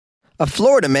A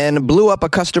Florida man blew up a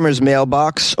customer's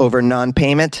mailbox over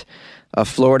non-payment. A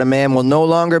Florida man will no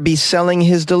longer be selling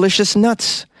his delicious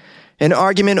nuts. An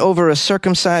argument over a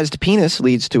circumcised penis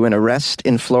leads to an arrest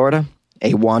in Florida.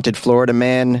 A wanted Florida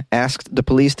man asked the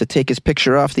police to take his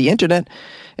picture off the internet,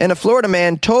 and a Florida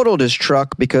man totaled his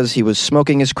truck because he was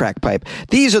smoking his crack pipe.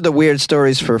 These are the weird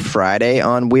stories for Friday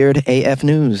on Weird AF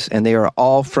News, and they are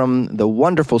all from the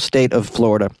wonderful state of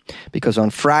Florida, because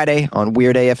on Friday on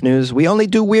Weird AF News, we only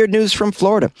do weird news from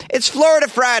Florida. It's Florida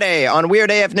Friday on Weird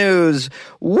AF News.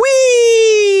 Whee!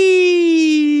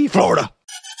 Florida!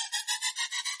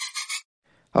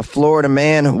 A Florida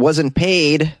man wasn't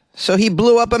paid, so he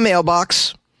blew up a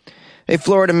mailbox. A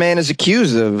Florida man is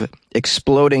accused of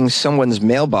exploding someone's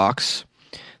mailbox.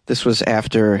 This was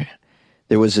after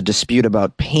there was a dispute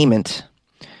about payment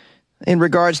in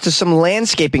regards to some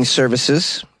landscaping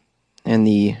services, and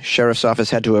the sheriff's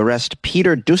office had to arrest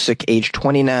Peter Dusick, age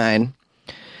 29.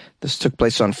 This took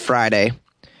place on Friday.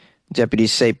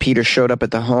 Deputies say Peter showed up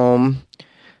at the home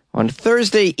on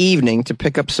Thursday evening to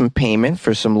pick up some payment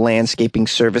for some landscaping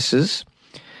services.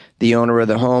 The owner of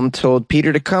the home told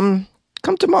Peter to come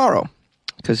tomorrow,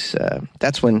 because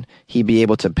that's when he'd be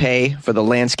able to pay for the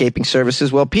landscaping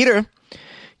services. Well, Peter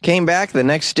came back the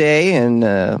next day, and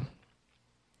the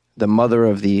mother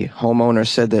of the homeowner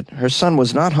said that her son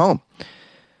was not home.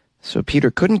 So Peter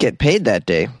couldn't get paid that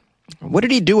day. What did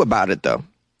he do about it, though?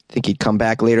 Think he'd come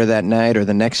back later that night or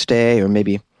the next day, or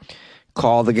maybe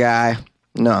call the guy?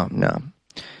 No.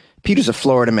 Peter's a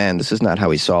Florida man. This is not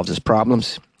how he solves his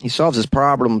problems. He solves his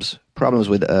problems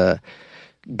with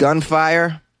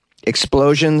gunfire,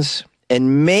 explosions,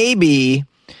 and maybe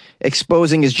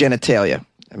exposing his genitalia.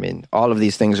 I mean, all of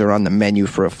these things are on the menu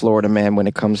for a Florida man when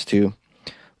it comes to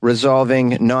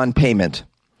resolving non-payment.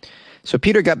 So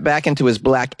Peter got back into his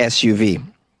black SUV.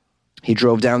 He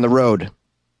drove down the road.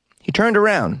 He turned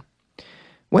around,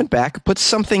 went back, put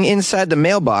something inside the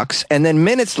mailbox, and then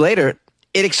minutes later,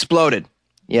 it exploded.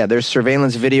 Yeah, there's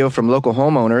surveillance video from local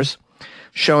homeowners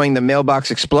showing the mailbox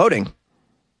exploding.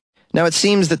 Now, it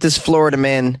seems that this Florida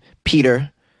man, Peter,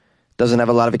 doesn't have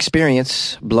a lot of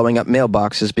experience blowing up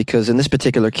mailboxes, because in this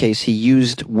particular case, he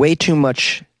used way too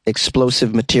much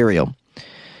explosive material.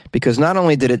 Because not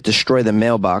only did it destroy the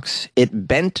mailbox, it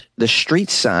bent the street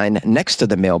sign next to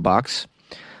the mailbox,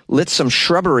 lit some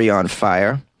shrubbery on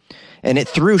fire, and it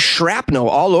threw shrapnel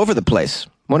all over the place.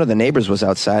 One of the neighbors was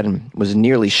outside and was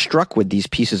nearly struck with these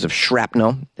pieces of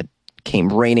shrapnel that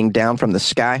came raining down from the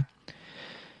sky. It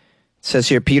says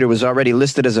here Peter was already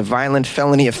listed as a violent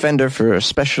felony offender of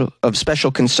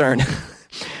special concern.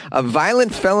 A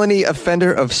violent felony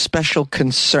offender of special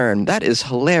concern. That is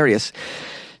hilarious.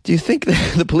 Do you think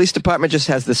the police department just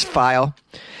has this file?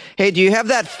 Hey, do you have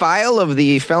that file of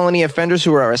the felony offenders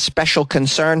who are a special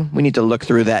concern? We need to look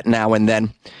through that now and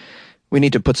then. We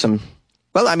need to put some...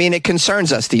 Well, I mean, it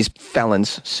concerns us, these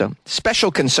felons. So,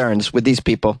 special concerns with these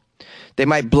people. They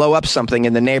might blow up something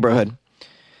in the neighborhood.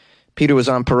 Peter was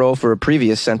on parole for a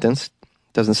previous sentence.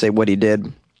 Doesn't say what he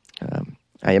did.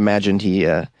 I imagined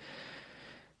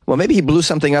maybe he blew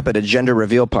something up at a gender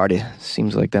reveal party.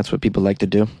 Seems like that's what people like to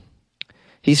do.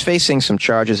 He's facing some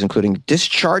charges, including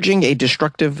discharging a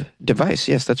destructive device.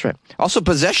 Yes, that's right. Also,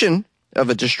 possession of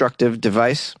a destructive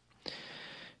device.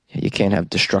 You can't have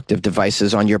destructive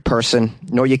devices on your person,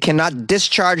 nor you cannot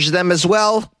discharge them as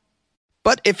well.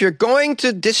 But if you're going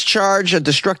to discharge a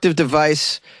destructive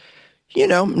device,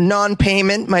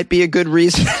 non-payment might be a good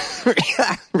reason.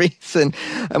 I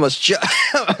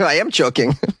am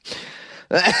joking.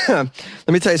 Let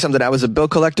me tell you something. I was a bill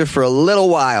collector for a little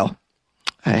while.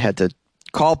 I had to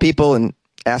call people and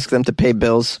ask them to pay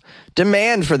bills,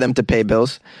 demand for them to pay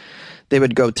bills. They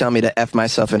would go tell me to F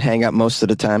myself and hang up most of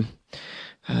the time.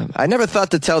 I never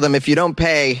thought to tell them, if you don't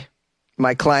pay,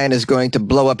 my client is going to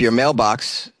blow up your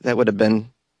mailbox. That would have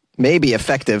been maybe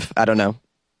effective. I don't know.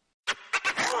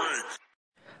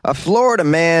 A Florida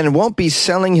man won't be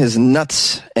selling his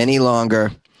nuts any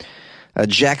longer. A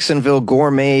Jacksonville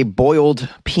gourmet boiled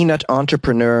peanut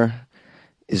entrepreneur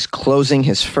is closing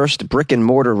his first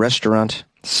brick-and-mortar restaurant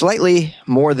slightly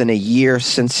more than a year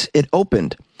since it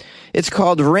opened. It's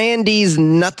called Randy's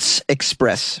Nuts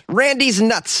Express. Randy's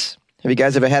Nuts. Have you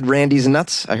guys ever had Randy's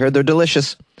Nuts? I heard they're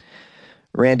delicious.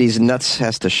 Randy's Nuts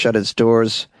has to shut its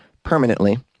doors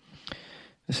permanently.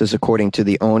 This is according to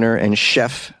the owner and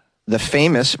chef, the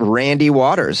famous Randy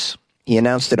Waters. He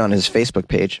announced it on his Facebook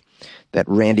page that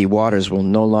Randy Waters will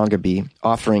no longer be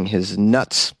offering his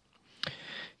nuts.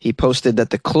 He posted that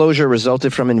the closure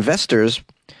resulted from investors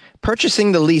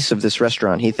purchasing the lease of this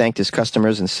restaurant. He thanked his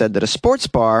customers and said that a sports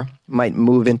bar might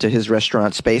move into his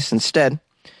restaurant space instead.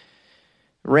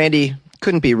 Randy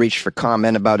couldn't be reached for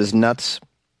comment about his nuts.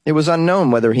 It was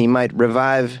unknown whether he might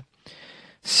revive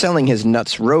selling his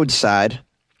nuts roadside.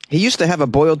 He used to have a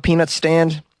boiled peanut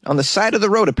stand on the side of the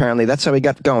road, apparently. That's how he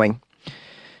got going.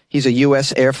 He's a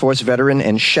U.S. Air Force veteran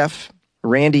and chef.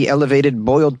 Randy elevated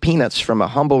boiled peanuts from a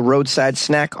humble roadside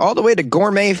snack all the way to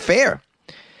gourmet fare.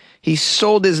 He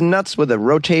sold his nuts with a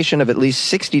rotation of at least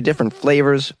 60 different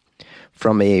flavors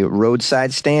from a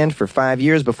roadside stand for 5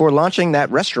 years before launching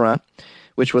that restaurant,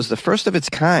 which was the first of its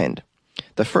kind.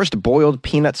 The first boiled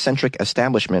peanut-centric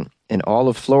establishment in all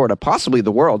of Florida, possibly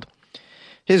the world.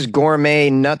 His gourmet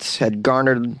nuts had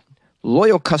garnered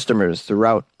loyal customers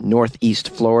throughout northeast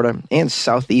Florida and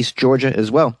southeast Georgia as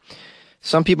well.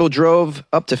 Some people drove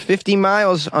up to 50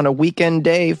 miles on a weekend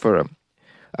day for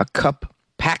a cup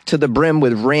packed to the brim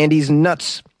with Randy's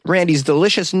nuts, Randy's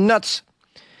delicious nuts.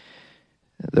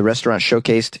 The restaurant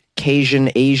showcased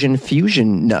Cajun Asian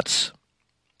fusion nuts.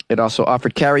 It also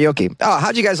offered karaoke. Oh,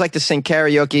 how'd you guys like to sing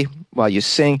karaoke while you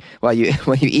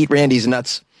eat Randy's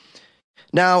nuts?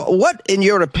 Now, what, in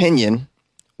your opinion,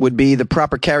 would be the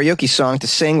proper karaoke song to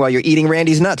sing while you're eating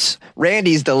Randy's nuts?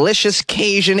 Randy's delicious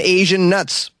Cajun Asian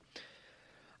nuts.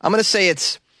 I'm going to say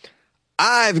it's,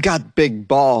 I've got big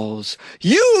balls.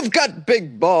 You've got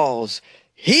big balls.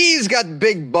 He's got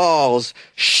big balls.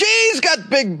 She's got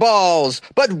big balls.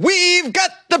 But we've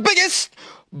got the biggest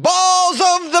balls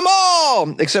of them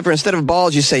all. Except for instead of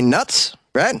balls, you say nuts,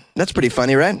 right? That's pretty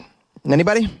funny, right?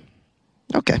 Anybody?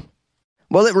 Okay.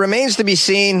 Well, it remains to be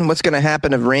seen what's going to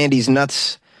happen of Randy's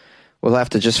nuts. We'll have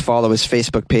to just follow his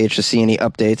Facebook page to see any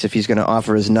updates if he's going to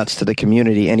offer his nuts to the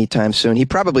community anytime soon. He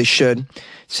probably should.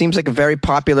 Seems like a very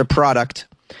popular product.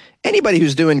 Anybody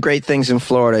who's doing great things in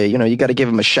Florida, you got to give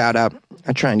him a shout out.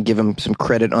 I try and give him some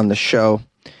credit on the show,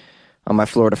 on my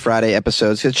Florida Friday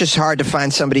episodes. It's just hard to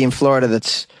find somebody in Florida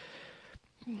that's,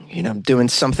 doing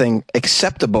something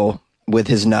acceptable with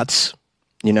his nuts,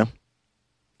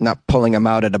 not pulling them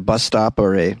out at a bus stop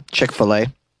or a Chick-fil-A.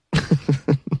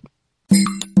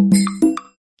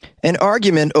 An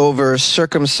argument over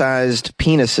circumcised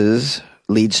penises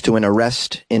leads to an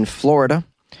arrest in Florida.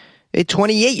 A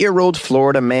 28-year-old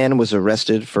Florida man was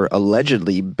arrested for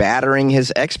allegedly battering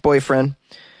his ex-boyfriend.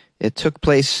 It took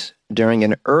place during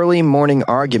an early morning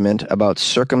argument about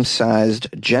circumcised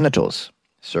genitals.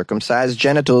 Circumcised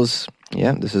genitals,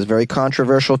 yeah, this is a very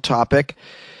controversial topic.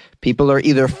 People are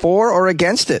either for or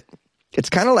against it. It's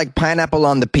kind of like pineapple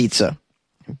on the pizza.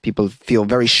 People feel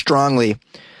very strongly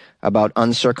about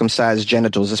uncircumcised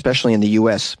genitals, especially in the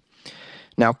U.S.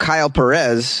 Now, Kyle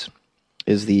Perez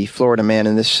is the Florida man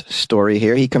in this story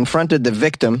here. He confronted the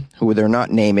victim, who they're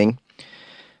not naming,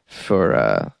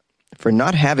 for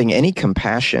not having any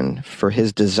compassion for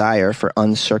his desire for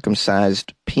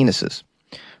uncircumcised penises.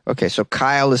 Okay, so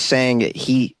Kyle is saying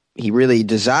he really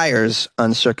desires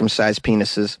uncircumcised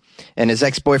penises, and his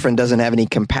ex-boyfriend doesn't have any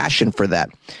compassion for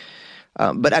that.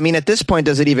 But, I mean, at this point,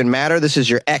 does it even matter? This is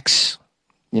your ex.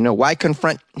 Why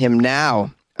confront him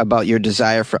now about your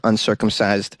desire for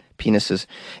uncircumcised penises?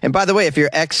 And by the way, if your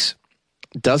ex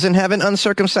doesn't have an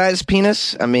uncircumcised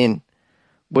penis, I mean,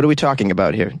 what are we talking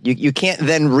about here? You can't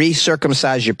then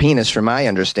recircumcise your penis, from my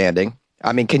understanding.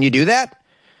 I mean, can you do that?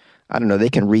 I don't know. They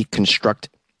can reconstruct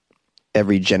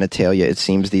every genitalia, it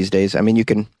seems, these days. I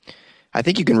mean, I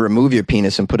think you can remove your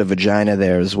penis and put a vagina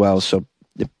there as well. So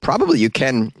probably you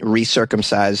can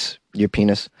recircumcise your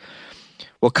penis.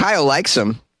 Well, Kyle likes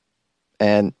him,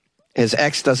 and his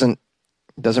ex doesn't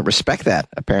respect that,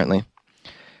 apparently.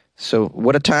 So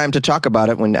what a time to talk about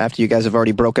it after you guys have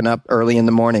already broken up early in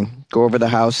the morning. Go over the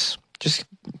house. Just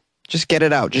get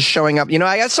it out. Just showing up.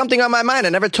 I got something on my mind. I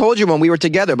never told you when we were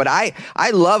together, but I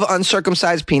love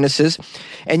uncircumcised penises,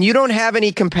 and you don't have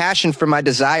any compassion for my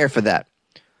desire for that.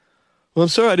 Well, I'm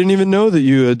sorry. I didn't know that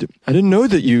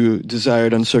you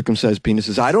desired uncircumcised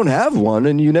penises. I don't have one,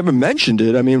 and you never mentioned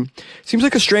it. I mean, it seems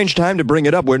like a strange time to bring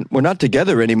it up. We're not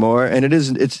together anymore, and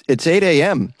it's 8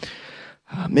 a.m.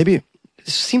 Maybe it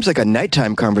seems like a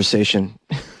nighttime conversation.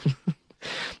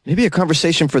 Maybe a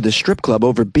conversation for the strip club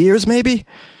over beers, maybe?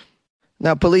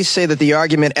 Now, police say that the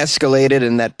argument escalated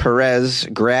and that Perez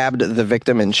grabbed the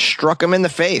victim and struck him in the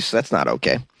face. That's not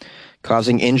okay.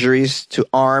 Causing injuries to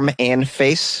arm and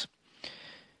face.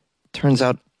 Turns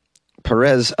out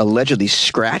Perez allegedly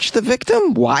scratched the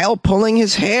victim while pulling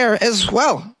his hair as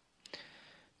well.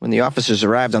 When the officers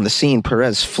arrived on the scene,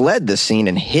 Perez fled the scene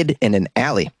and hid in an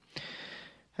alley.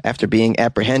 After being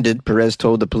apprehended, Perez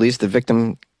told the police the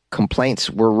victim complaints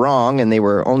were wrong and they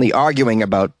were only arguing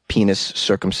about penis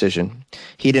circumcision.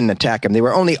 He didn't attack him. They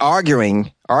were only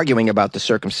arguing about the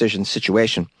circumcision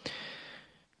situation.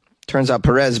 Turns out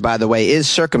Perez, by the way, is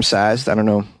circumcised. I don't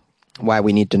know why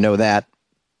we need to know that.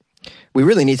 We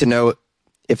really need to know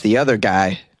if the other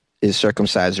guy is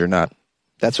circumcised or not.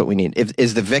 That's what we need.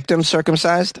 Is the victim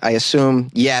circumcised? I assume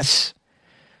yes,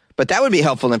 but that would be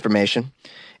helpful information.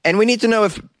 And we need to know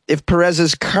if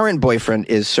Perez's current boyfriend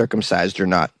is circumcised or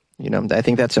not. You know, I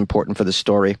think that's important for the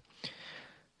story.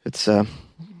 It's, I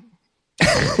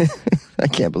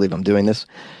can't believe I'm doing this.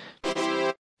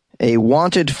 A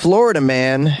wanted Florida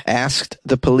man asked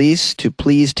the police to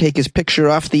please take his picture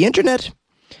off the internet.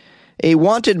 A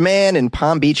wanted man in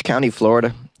Palm Beach County,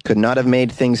 Florida, could not have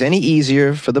made things any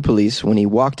easier for the police when he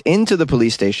walked into the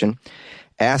police station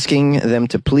asking them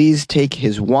to please take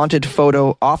his wanted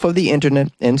photo off of the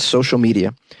internet and social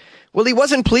media. Well, he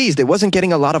wasn't pleased. It wasn't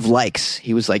getting a lot of likes.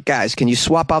 He was like, guys, can you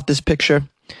swap out this picture?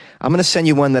 I'm going to send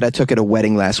you one that I took at a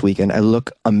wedding last weekend. I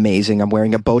look amazing. I'm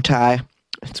wearing a bow tie.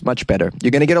 It's much better.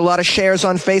 You're going to get a lot of shares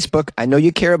on Facebook. I know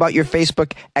you care about your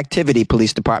Facebook activity,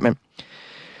 police department.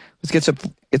 Let's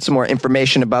get some more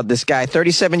information about this guy.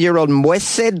 37-year-old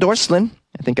Moise Dorslin.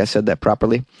 I think I said that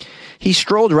properly. He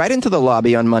strolled right into the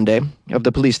lobby on Monday of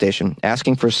the police station,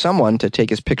 asking for someone to take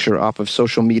his picture off of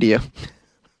social media.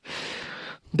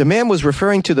 The man was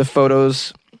referring to the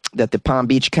photos that the Palm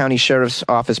Beach County Sheriff's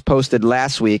Office posted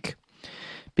last week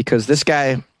because this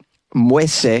guy,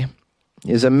 Moise,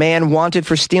 is a man wanted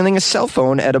for stealing a cell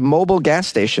phone at a mobile gas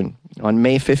station on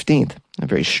May 15th. A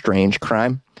very strange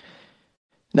crime.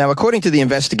 Now, according to the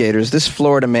investigators, this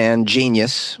Florida man,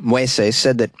 genius, Moise,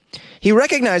 said that he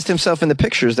recognized himself in the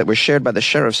pictures that were shared by the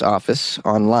sheriff's office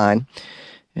online.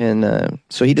 And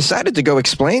so he decided to go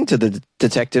explain to the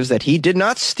detectives that he did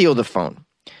not steal the phone.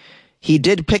 He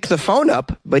did pick the phone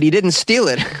up, but he didn't steal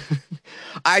it.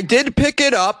 I did pick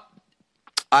it up.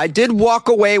 I did walk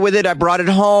away with it. I brought it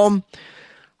home.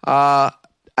 I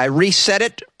reset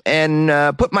it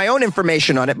and put my own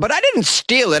information on it, but I didn't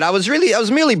steal it. I was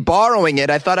merely borrowing it.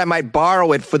 I thought I might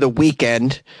borrow it for the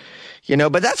weekend, you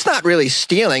know, but that's not really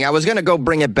stealing. I was going to go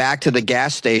bring it back to the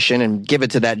gas station and give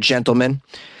it to that gentleman.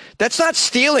 That's not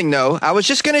stealing, though. I was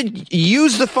just going to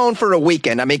use the phone for a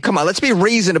weekend. I mean, come on, let's be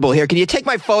reasonable here. Can you take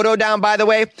my photo down, by the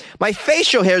way? My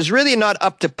facial hair is really not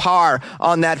up to par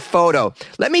on that photo.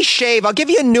 Let me shave. I'll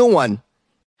give you a new one.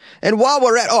 And while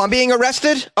we're at, I'm being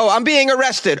arrested? Oh, I'm being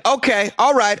arrested. Okay,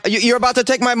 all right. You're about to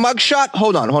take my mugshot?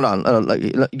 Hold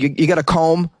on. You got a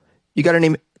comb? You got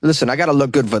any? Listen, I got to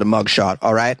look good for the mugshot,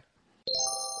 all right?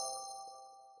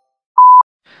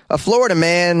 A Florida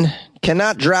man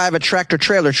cannot drive a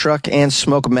tractor-trailer truck and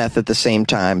smoke meth at the same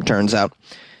time, turns out.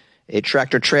 A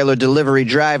tractor-trailer delivery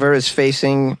driver is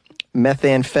facing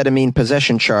methamphetamine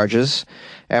possession charges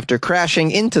after crashing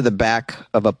into the back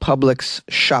of a Publix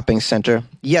shopping center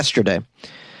yesterday.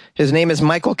 His name is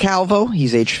Michael Calvo.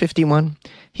 He's age 51.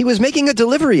 He was making a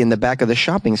delivery in the back of the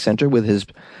shopping center with his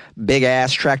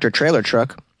big-ass tractor-trailer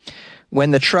truck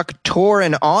when the truck tore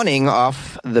an awning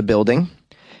off the building,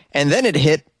 and then it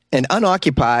hit an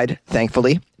unoccupied,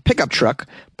 thankfully, pickup truck,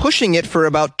 pushing it for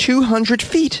about 200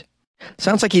 feet.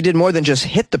 Sounds like he did more than just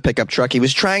hit the pickup truck. He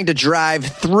was trying to drive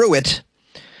through it.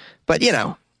 But, you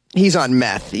know, he's on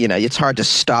meth. You know, it's hard to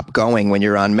stop going when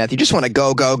you're on meth. You just want to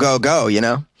go, go, go, go, you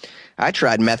know. I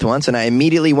tried meth once, and I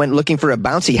immediately went looking for a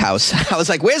bouncy house. I was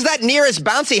like, where's that nearest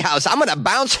bouncy house? I'm going to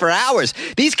bounce for hours.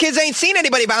 These kids ain't seen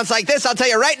anybody bounce like this, I'll tell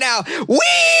you right now.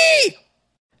 Whee!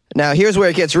 Now, here's where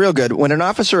it gets real good. When an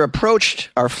officer approached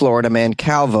our Florida man,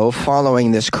 Calvo,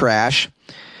 following this crash,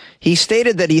 he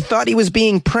stated that he thought he was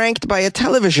being pranked by a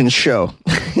television show,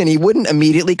 and he wouldn't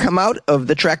immediately come out of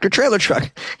the tractor-trailer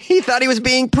truck. He thought he was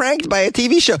being pranked by a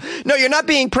TV show. No, you're not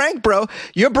being pranked, bro.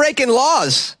 You're breaking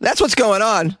laws. That's what's going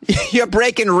on. You're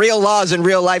breaking real laws in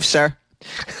real life, sir.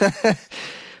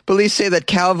 Police say that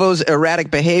Calvo's erratic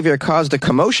behavior caused a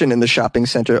commotion in the shopping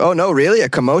center. Oh, no, really? A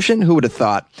commotion? Who would have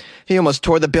thought? He almost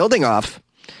tore the building off.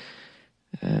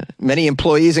 Many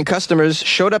employees and customers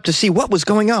showed up to see what was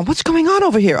going on. What's going on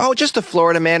over here? Oh, just a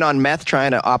Florida man on meth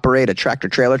trying to operate a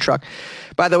tractor-trailer truck.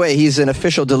 By the way, he's an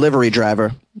official delivery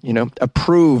driver, you know,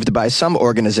 approved by some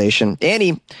organization. And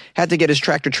he had to get his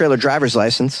tractor-trailer driver's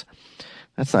license.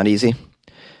 That's not easy.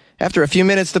 After a few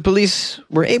minutes, the police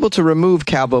were able to remove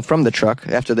Calvo from the truck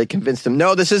after they convinced him,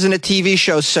 no, this isn't a TV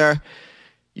show, sir.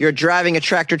 You're driving a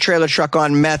tractor-trailer truck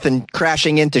on meth and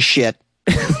crashing into shit.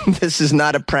 This is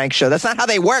not a prank show. That's not how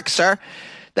they work, sir.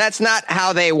 That's not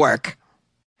how they work.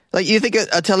 Like, you think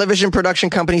a television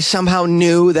production company somehow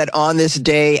knew that on this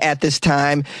day, at this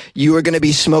time, you were going to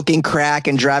be smoking crack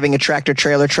and driving a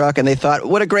tractor-trailer truck, and they thought,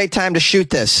 what a great time to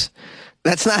shoot this.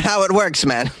 That's not how it works,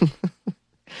 man.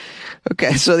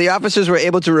 Okay, so the officers were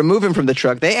able to remove him from the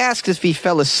truck. They asked if he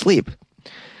fell asleep.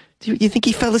 Do you think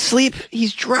he fell asleep?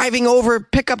 He's driving over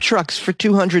pickup trucks for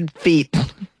 200 feet.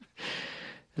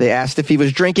 They asked if he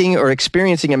was drinking or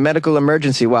experiencing a medical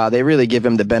emergency. Wow, they really give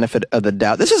him the benefit of the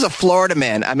doubt. This is a Florida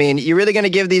man. I mean, you're really going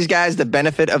to give these guys the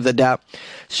benefit of the doubt?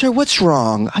 Sir, what's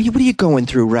wrong? What are you going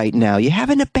through right now? You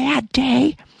having a bad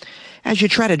day as you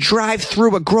try to drive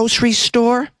through a grocery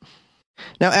store?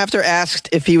 Now, after asked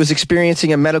if he was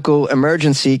experiencing a medical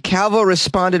emergency, Calvo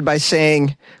responded by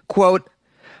saying, quote,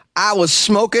 "I was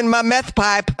smoking my meth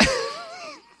pipe."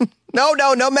 No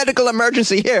medical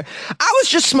emergency here. I was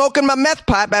just smoking my meth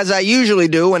pipe as I usually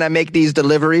do when I make these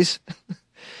deliveries.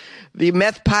 The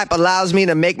meth pipe allows me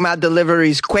to make my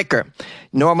deliveries quicker.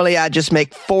 Normally, I just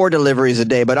make 4 deliveries a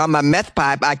day, but on my meth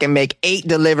pipe, I can make 8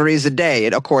 deliveries a day.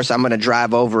 And of course, I'm going to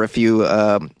drive over a few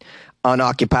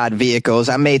unoccupied vehicles.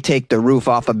 I may take the roof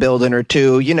off a building or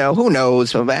two. You know, who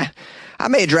knows? I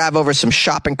may drive over some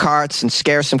shopping carts and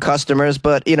scare some customers,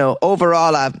 but, you know,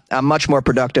 overall, I'm much more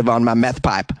productive on my meth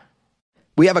pipe.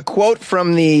 We have a quote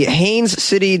from the Haines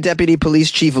City Deputy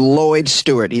Police Chief Lloyd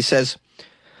Stewart. He says,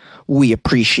 "We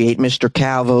appreciate Mr.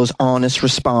 Calvo's honest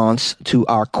response to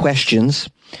our questions,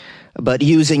 but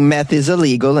using meth is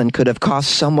illegal and could have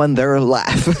cost someone their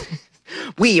life."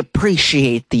 We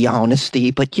appreciate the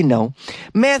honesty, but, you know,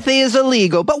 meth is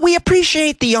illegal, but we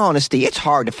appreciate the honesty. It's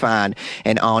hard to find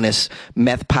an honest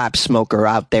meth pipe smoker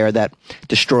out there that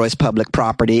destroys public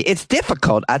property. It's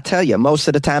difficult, I tell you. Most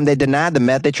of the time they deny the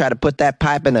meth. They try to put that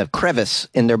pipe in a crevice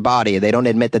in their body. They don't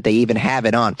admit that they even have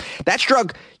it on. That's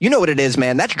drug, you know what it is,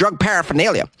 man. That's drug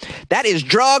paraphernalia. That is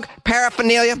drug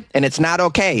paraphernalia, and it's not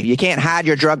okay. You can't hide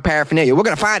your drug paraphernalia. We're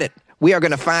going to find it. We are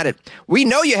going to find it. We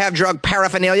know you have drug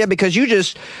paraphernalia because you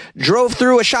just drove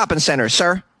through a shopping center,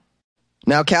 sir.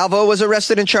 Now, Calvo was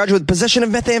arrested and charged with possession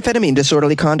of methamphetamine,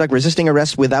 disorderly conduct, resisting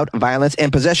arrest without violence,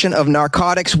 and possession of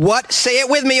narcotics. What? Say it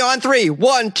with me on 3.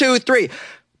 1, 2, 3.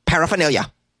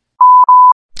 Paraphernalia.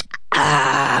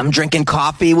 I'm drinking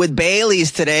coffee with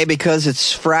Bailey's today because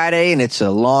it's Friday and it's a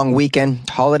long weekend,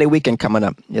 holiday weekend coming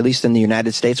up. At least in the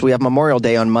United States, we have Memorial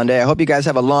Day on Monday. I hope you guys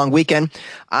have a long weekend.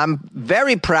 I'm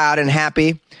very proud and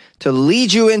happy to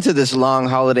lead you into this long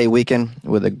holiday weekend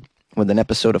with an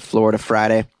episode of Florida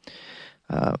Friday.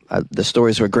 The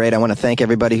stories were great. I want to thank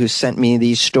everybody who sent me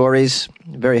these stories.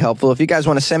 Very helpful. If you guys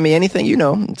want to send me anything, you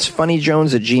know, it's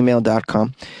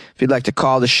funnyjones@gmail.com. If you'd like to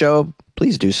call the show,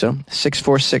 please do so.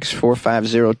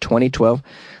 646-450-2012.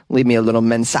 Leave me a little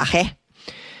mensaje.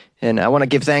 And I want to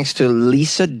give thanks to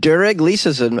Lisa Durig.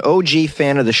 Lisa's an OG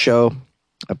fan of the show,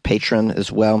 a patron as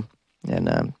well.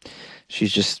 And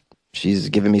she's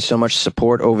given me so much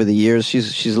support over the years.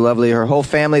 She's lovely. Her whole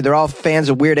family, they're all fans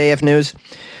of Weird AF News.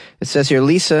 It says here,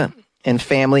 Lisa and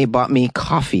family bought me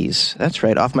coffees. That's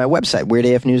right, off my website,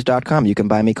 weirdafnews.com. You can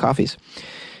buy me coffees.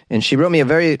 And she wrote me a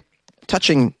very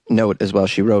touching note as well.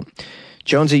 She wrote,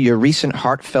 "Jonesy, your recent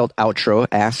heartfelt outro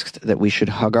asked that we should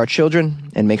hug our children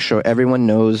and make sure everyone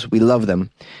knows we love them.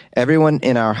 Everyone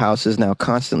in our house is now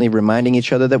constantly reminding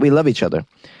each other that we love each other.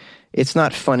 It's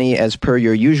not funny as per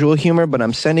your usual humor, but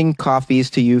I'm sending coffees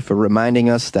to you for reminding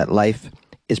us that life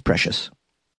is precious."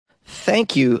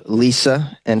 Thank you,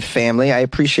 Lisa and family. I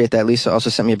appreciate that. Lisa also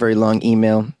sent me a very long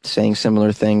email saying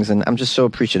similar things, and I'm just so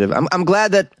appreciative. I'm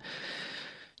glad that,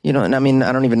 you know, and I mean,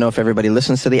 I don't even know if everybody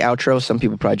listens to the outro. Some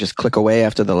people probably just click away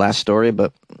after the last story,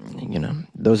 but, you know,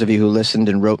 those of you who listened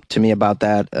and wrote to me about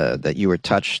that, that you were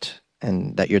touched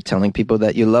and that you're telling people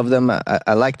that you love them,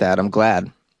 I like that. I'm glad.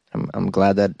 I'm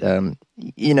glad that,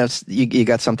 you know, you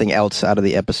got something else out of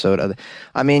the episode.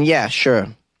 I mean, yeah, sure.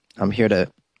 I'm here to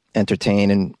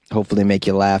entertain and hopefully make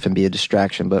you laugh and be a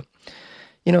distraction. But,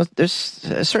 you know, there's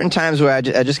certain times where I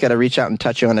just got to reach out and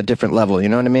touch you on a different level. You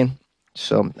know what I mean?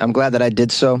 So I'm glad that I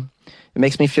did so. It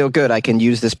makes me feel good. I can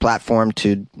use this platform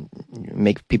to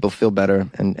make people feel better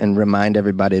and remind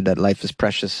everybody that life is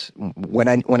precious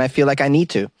when I feel like I need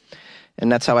to.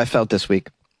 And that's how I felt this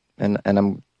week. And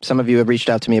some of you have reached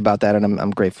out to me about that, and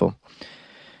I'm grateful.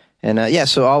 And yeah,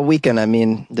 so all weekend, I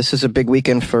mean, this is a big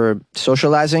weekend for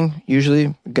socializing, usually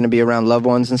going to be around loved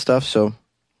ones and stuff. So,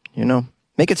 you know,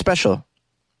 make it special.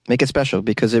 Make it special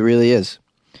because it really is.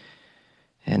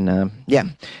 And yeah,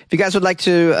 if you guys would like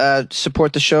to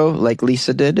support the show like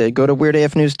Lisa did, go to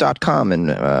weirdafnews.com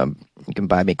and you can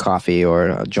buy me coffee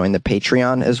or join the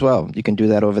Patreon as well. You can do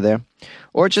that over there.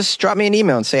 Or just drop me an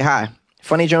email and say hi.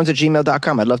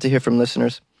 funnyjones@gmail.com. I'd love to hear from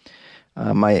listeners.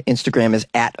 My Instagram is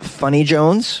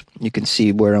 @funnyjones. You can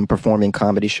see where I'm performing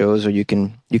comedy shows, or you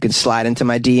can slide into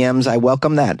my DMs. I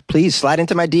welcome that. Please slide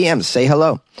into my DMs. Say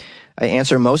hello. I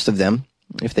answer most of them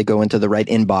if they go into the right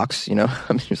inbox. You know,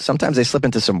 I mean, sometimes they slip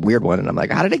into some weird one, and I'm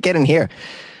like, how did it get in here?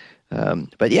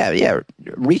 But yeah,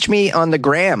 reach me on the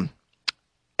gram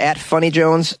at Funny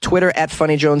Jones, Twitter at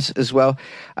Funny Jones as well.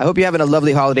 I hope you're having a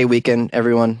lovely holiday weekend,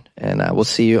 everyone, and we'll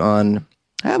see you on.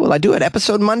 Will I do an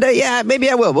episode Monday? Yeah, maybe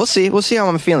I will. We'll see. We'll see how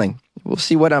I'm feeling. We'll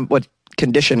see what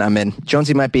condition I'm in.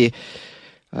 Jonesy might be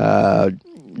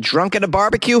drunk at a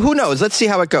barbecue. Who knows? Let's see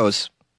how it goes.